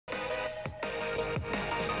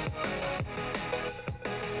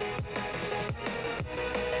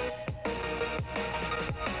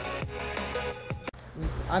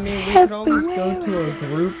I mean, we could always go to a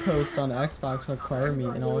group post on Xbox Require Me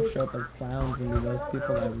and all show up as clowns and be those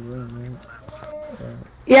people that ruin it.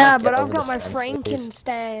 Yeah, but I've got my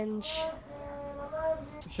Frankenstein.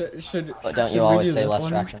 But don't you always say less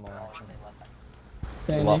traction, more action?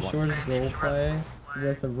 Sandy Shores roleplay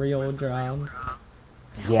with real jobs.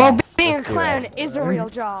 Yes, well, being a clown is a real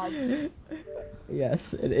job.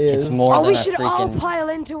 Yes, it is. It's more than we should all pile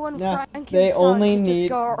into one Frankenstein they only to need just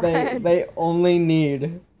go around. they only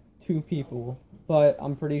need 2 people, but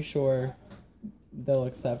I'm pretty sure they'll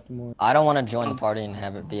accept more. I don't want to join the party and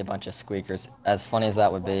have it be a bunch of squeakers. As funny as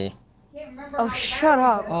that would be. Oh, shut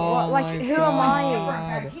up! Oh like, who am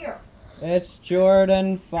I? It's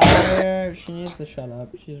Jordan Fire. She needs to shut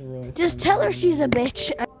up. She's really. Just tell her she's a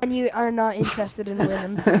bitch and you are not interested in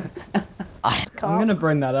winning. I'm gonna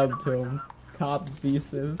bring that up to him. Cop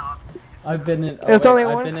abusive. I've been in. There's only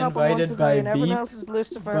I've one been couple invited by and everyone Beep, else is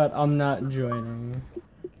Lucifer. but I'm not joining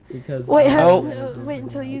because. Wait, wait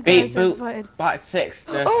until you guys are invited. About 6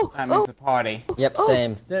 to the party. Yep,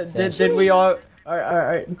 same. Did we all?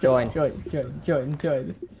 Alright. Join. Join.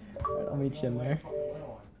 I'll meet you in there.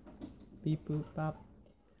 Beep boop bop.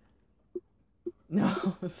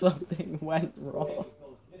 No, something went wrong.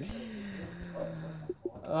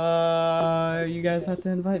 You guys have to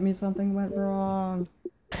invite me. Something went wrong.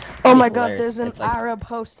 Oh my God, there's an Arab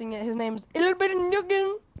hosting it. His name's Ilbin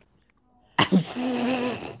Nugan.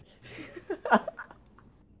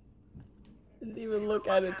 Didn't even look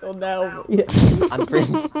at it till now. Yeah.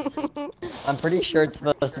 I'm pretty sure it's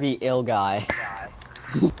supposed to be ill guy.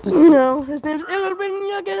 No, his name's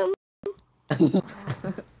Ilbin Nugan.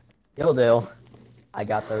 You'll do. I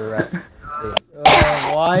got the rest.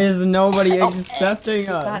 Why is nobody accepting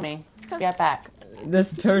us? Honey, get back.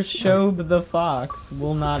 This Tershobe the Fox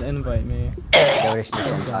will not invite me. Oh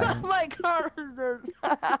my God.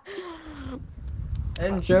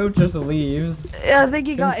 And Joe just leaves. Yeah, I think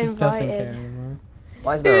he got invited.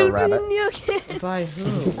 Why is there a rabbit? By who?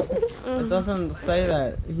 It doesn't say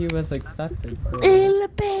that he was accepted.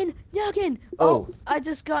 Oh, I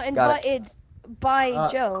just got invited by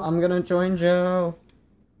Joe. I'm gonna join Joe.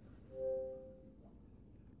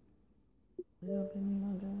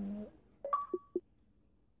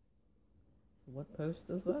 What post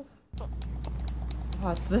is this? Oh,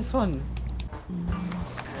 it's this one.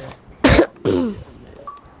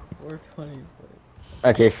 420.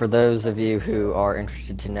 Okay, for those of you who are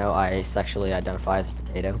interested to know, I sexually identify as a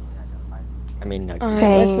potato. I mean, no.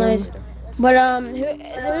 That's nice. But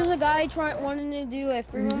there's a guy wanting to do a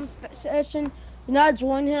free roam session. Do not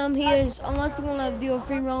join him. Unless you want to do a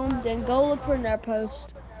free roam, then go look for their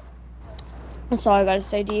post. That's all I gotta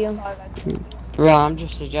say to you. Right, I'm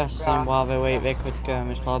just suggesting while they wait, they could go in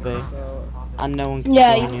this lobby, and no one can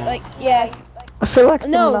join you. I feel like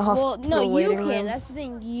no, you can't. That's the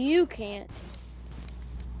thing. You can't.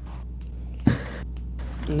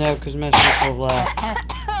 No, because most people have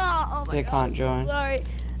left. They can't join. Sorry.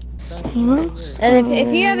 And if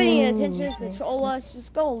you have any intentions to troll us,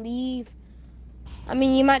 just go leave. I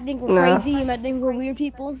mean, you might think we're crazy, you might think we're weird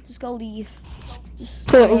people. Just go leave.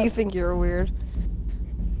 You think you're weird?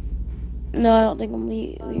 No, I don't think I'm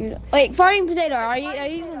weird. Wait, farting potato, are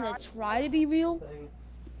you gonna try to be real?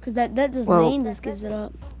 Cause that just name just gives it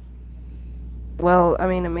up. Well, I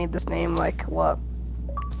mean, I made this name like what,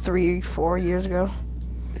 3-4 years ago.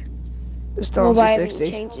 It's still on 360.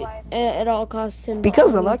 Change it. It all costs $10.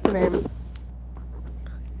 Because I like the name.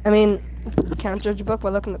 I mean, you can't judge a book by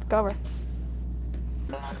looking at the cover.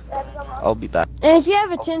 I'll be back. And if you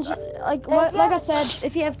have intention, like I said,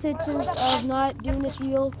 if you have intentions of not doing this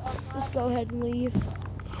real, just go ahead and leave.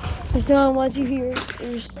 If someone wants you here,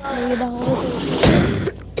 just leave the whole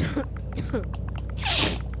thing.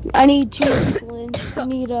 I need 2 people in. I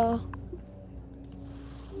need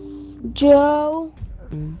Joe.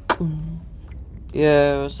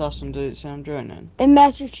 Yeah, Assassin did say I'm joining. And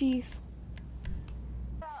Master Chief.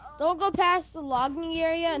 Don't go past the logging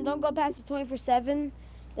area and don't go past the 24/7.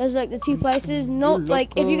 There's like the 2 places. No,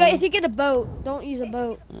 like if you get a boat, don't use a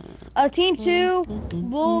boat. Team 2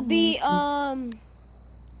 will be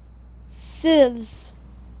civs.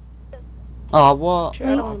 Oh, what? Sure,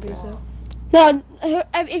 I don't want to do so. No,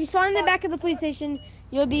 if you spawn in the back of the police station,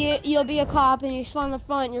 you'll be a cop, and you spawn in the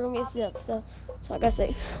front, you're gonna be a civ. So that's all I gotta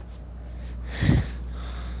say.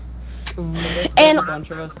 And a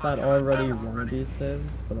bunch of us that already want to be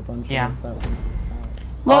civs, but a bunch of us that want to be cops.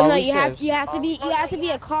 Well, no, you have to be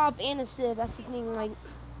a cop and a civ. That's the thing, like.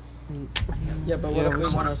 Yeah, but what if we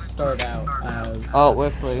want to start out as? Oh,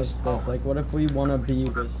 we're please. Like, what if we want to be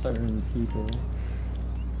with certain people?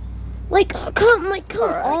 Like, come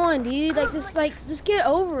on, dude. Like, just get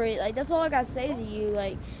over it. Like, that's all I gotta say to you.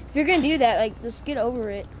 Like, if you're gonna do that, like, just get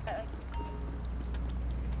over it.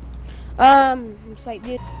 It's like,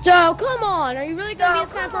 dude. Joe, come on. Are you really gonna be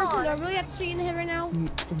this kind of person? Do I really have to shoot you in the head right now?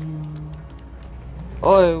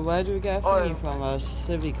 Oh, where do we get free from a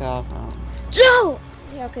civic car from? Joe!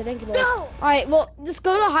 Yeah, okay, thank you, Lord. Alright, well, just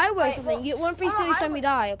go to the highway or something. Get one free steal each time you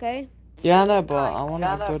die, okay? Yeah, I know, but I want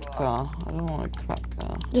a good car. I don't want a crap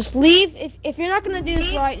car. Just leave. If you're not gonna do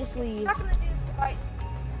this right, just leave.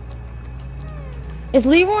 Is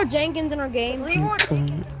Leroy Jenkins in our game?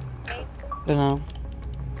 Don't know.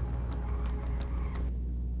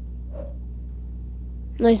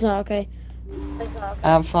 No, he's not, okay. I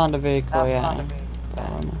haven't found a vehicle yet.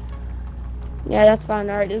 Yeah, that's fine,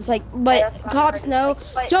 alright. It's like, but cops know.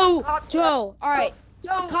 Joe! Alright.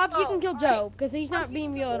 Cops, you can kill Joe, because he's not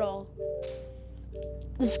being real at all.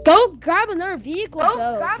 Just go grab another vehicle,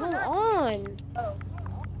 Joe. Come on.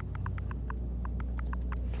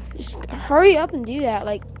 Just hurry up and do that.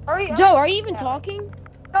 Like, Joe, are you even talking?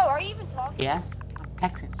 Yes, I'm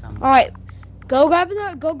texting someone. Alright. Go grab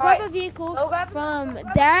a vehicle from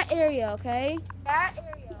that area, okay?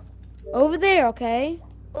 Over there, okay?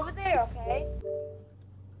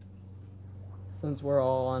 Since we're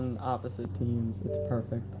all on opposite teams, it's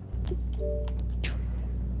perfect.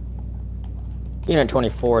 Unit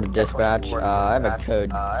 24 to dispatch. I have a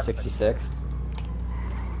code 66.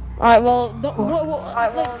 Alright, well,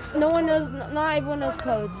 no one knows, not everyone knows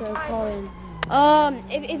code, so call in.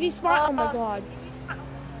 If you spot, oh my god.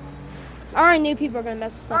 I already knew people were gonna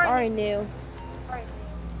mess this up, I already knew.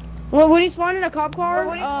 Well, would he spawn in a cop car?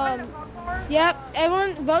 Yep,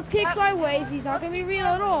 everyone votes kick sideways, he's not gonna be real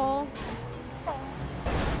at all.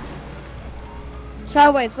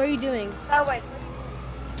 Sideways, what are you doing? Are you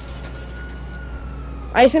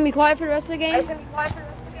just gonna be quiet for the rest of the game?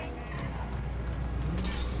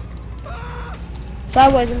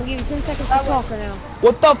 Sideways, I'm gonna give you 10 seconds to talk right now.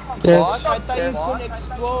 What the fuck? I thought you couldn't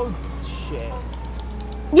explode shit.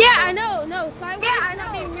 Yeah, I know, no, Sideways is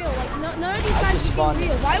not being real. Like, none of these guys are being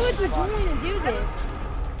real. Why would you join and do this?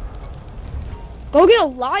 Go get a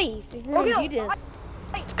life if you're gonna do this.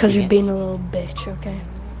 It's because you're being a little bitch, okay?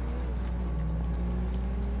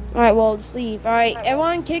 Alright, well, just leave. Alright,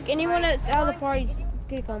 everyone kick anyone that's out of the party, just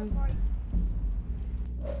kick them.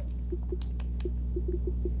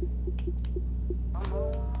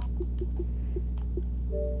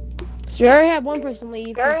 So we already had one person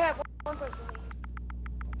leave. Yeah,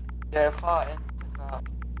 fine.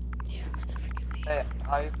 Yeah, that's a freaking leave. Hey,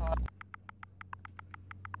 are you fine?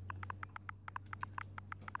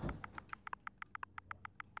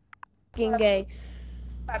 Being gay.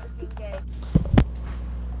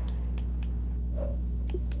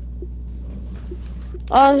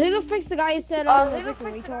 Who the frick's the guy who said, who the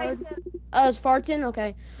freaking retard? It's Farton?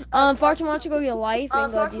 Okay. Farton, why don't you go get a life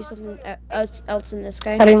and go do something else in this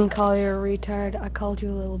game? I didn't call you a retard, I called you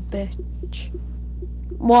a little bitch.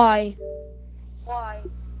 Why?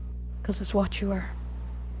 Because it's what you are.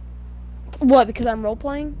 What, because I'm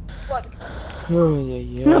role-playing?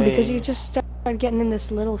 No, because you just started getting in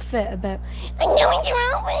this little fit about, I'm going to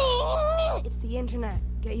role-play. It's the internet.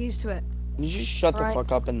 Get used to it. You just shut the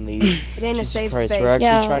fuck up and leave. It ain't a safe Christ, space. we're actually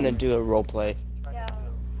Yeah. trying to do a roleplay.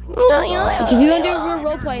 No, you're not. If you're gonna do a real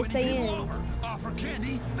roleplay, stay in.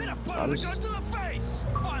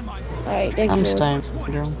 Alright, thank I'm you. staying.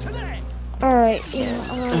 Alright,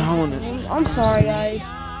 yeah. I'm sorry, guys.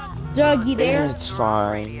 Doug, you there? It's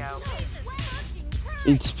fine.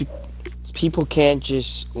 People can't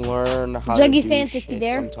just learn how to Juggy do Fantasy shit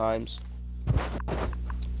there? sometimes.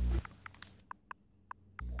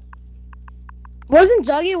 Wasn't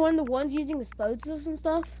Juggy one of the ones using explosives and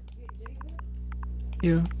stuff?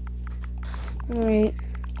 Yeah. Alright.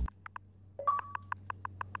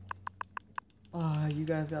 Ah, you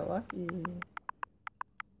guys got lucky.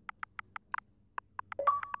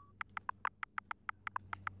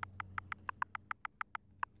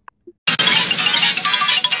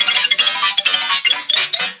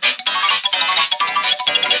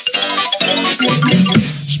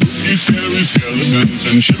 Spooky, scary skeletons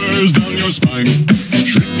and shivers down your spine.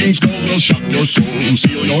 Shrieking skulls will shock your soul,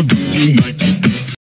 seal your doom tonight.